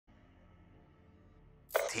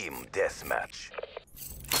Team deathmatch.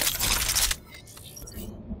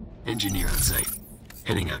 Engineer on site.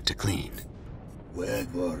 Heading out to clean. Way it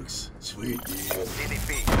works. Sweet deal.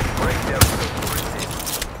 CDP, break their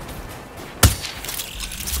resist.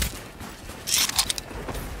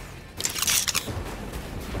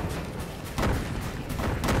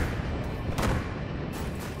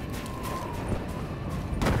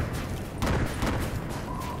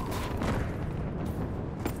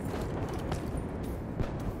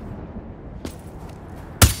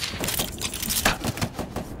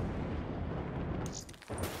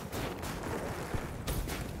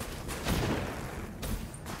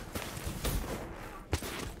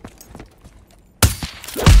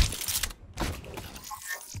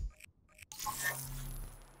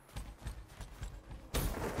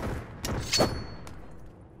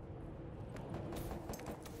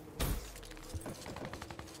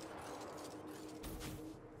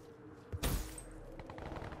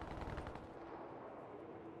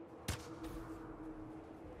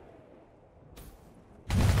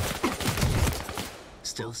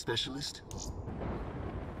 Stealth specialist?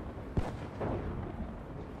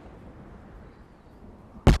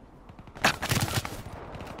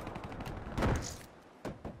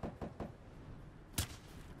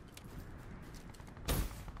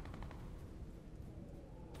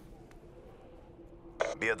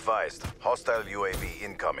 Be advised, hostile UAV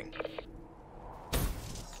incoming.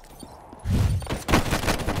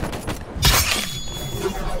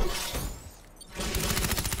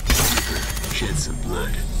 Shed some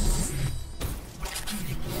blood.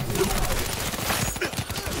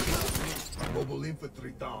 Mobile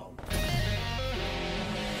infantry down.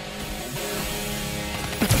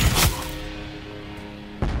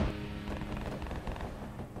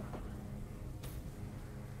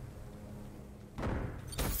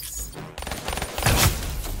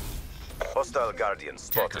 Hostile Guardian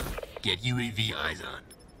spotted. Get UAV eyes on.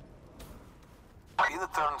 Either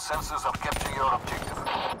turn sensors or capture your objective.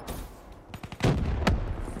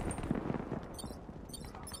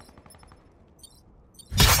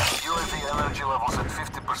 UAV energy levels at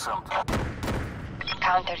 50%.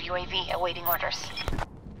 Counter UAV awaiting orders.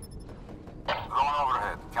 Drone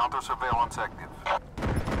overhead. Counter surveillance active.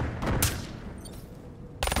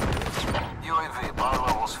 UAV power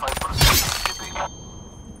levels 5%.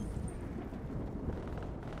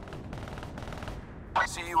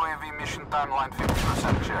 See UAV mission timeline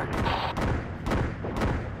 50% check.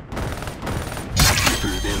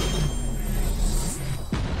 Reaper available.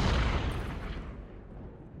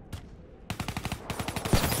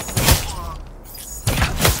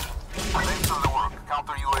 Thanks for the work.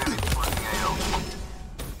 Counter UAV pushing AO.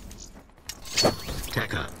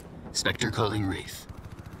 TACOM. Spectre calling Wraith.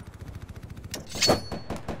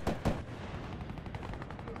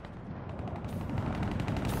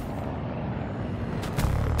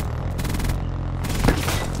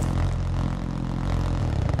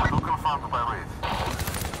 Confirmed by Wraith.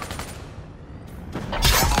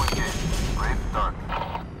 Ammo engaged. Wraith dark.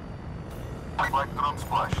 Black drone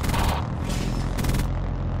splashed.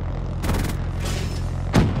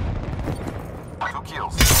 Two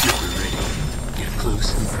kills. Reaper ready. Get close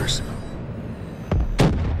and personal.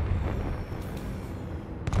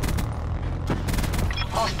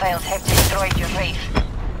 Hostiles have destroyed your Wraith.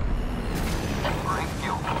 Wraith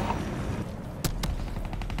killed.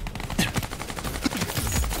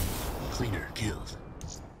 Cleaner killed.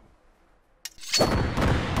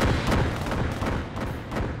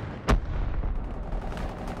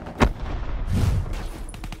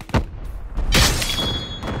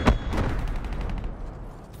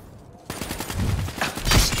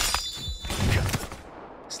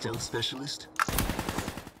 Stealth specialist?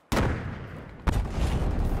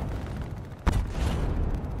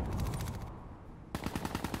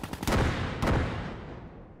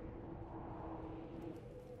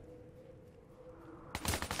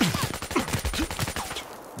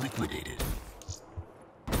 Liquidated.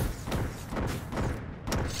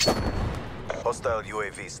 Hostile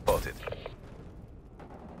UAV spotted.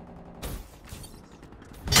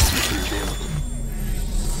 Reaper available.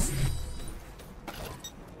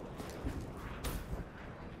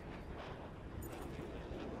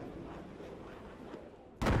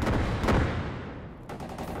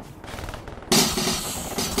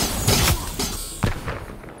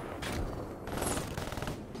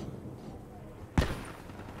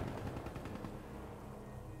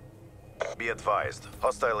 Be advised,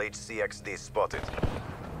 hostile HCXD spotted.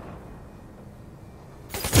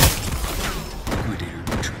 Liquidator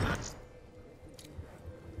neutralized.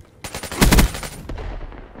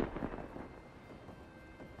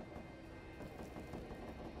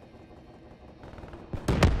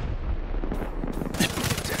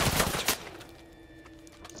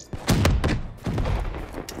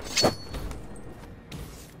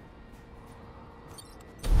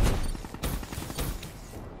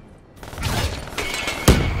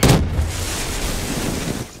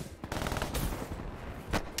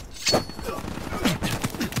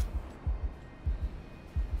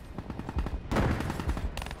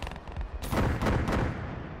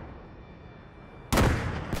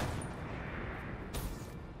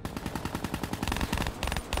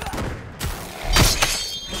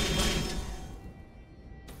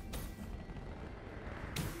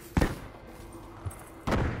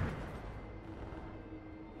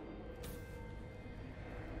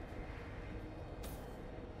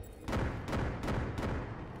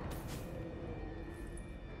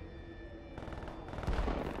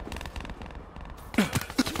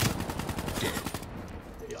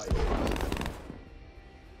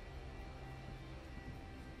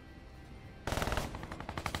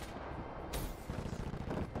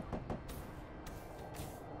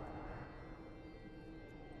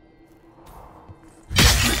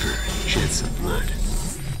 with some blood.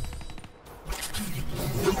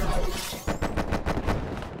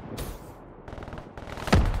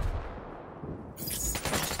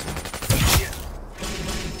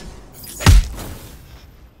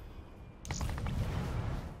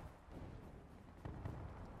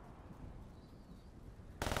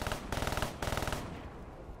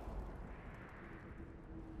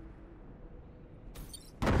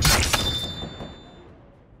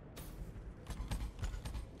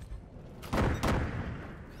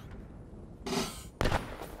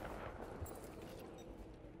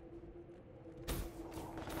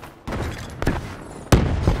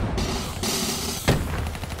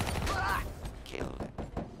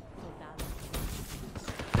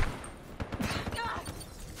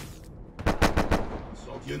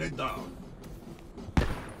 Assault unit down.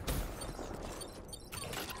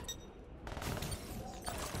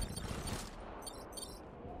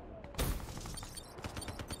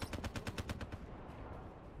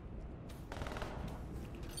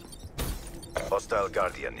 Hostile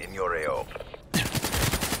Guardian in your AO.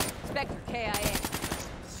 Spectre KIA.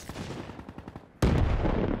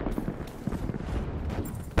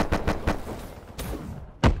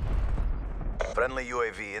 Friendly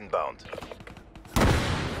UAV inbound.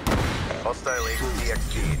 Hostile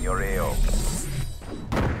HCXD in your AO.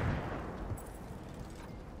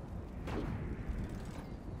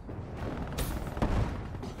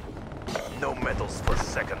 No medals for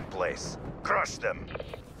second place. Crush them.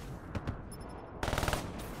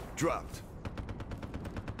 Dropped.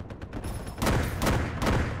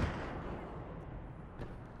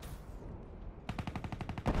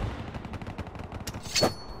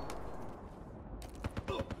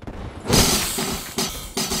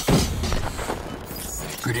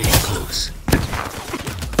 Grenade close.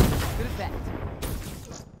 Good effect.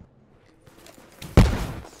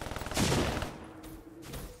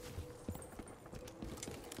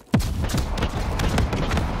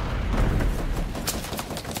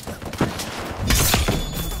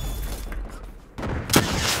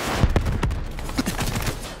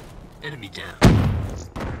 Enemy down.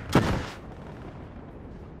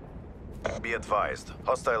 Be advised,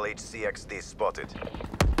 hostile HCXD spotted.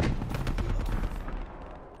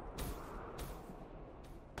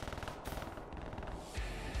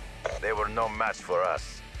 They were no match for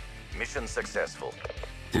us. Mission successful.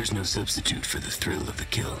 There's no substitute for the thrill of the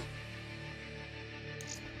kill.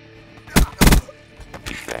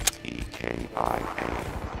 Effect EKIA.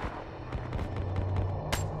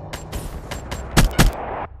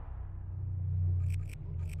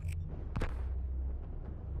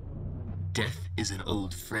 Death is an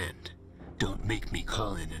old friend. Don't make me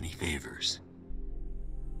call in any favors.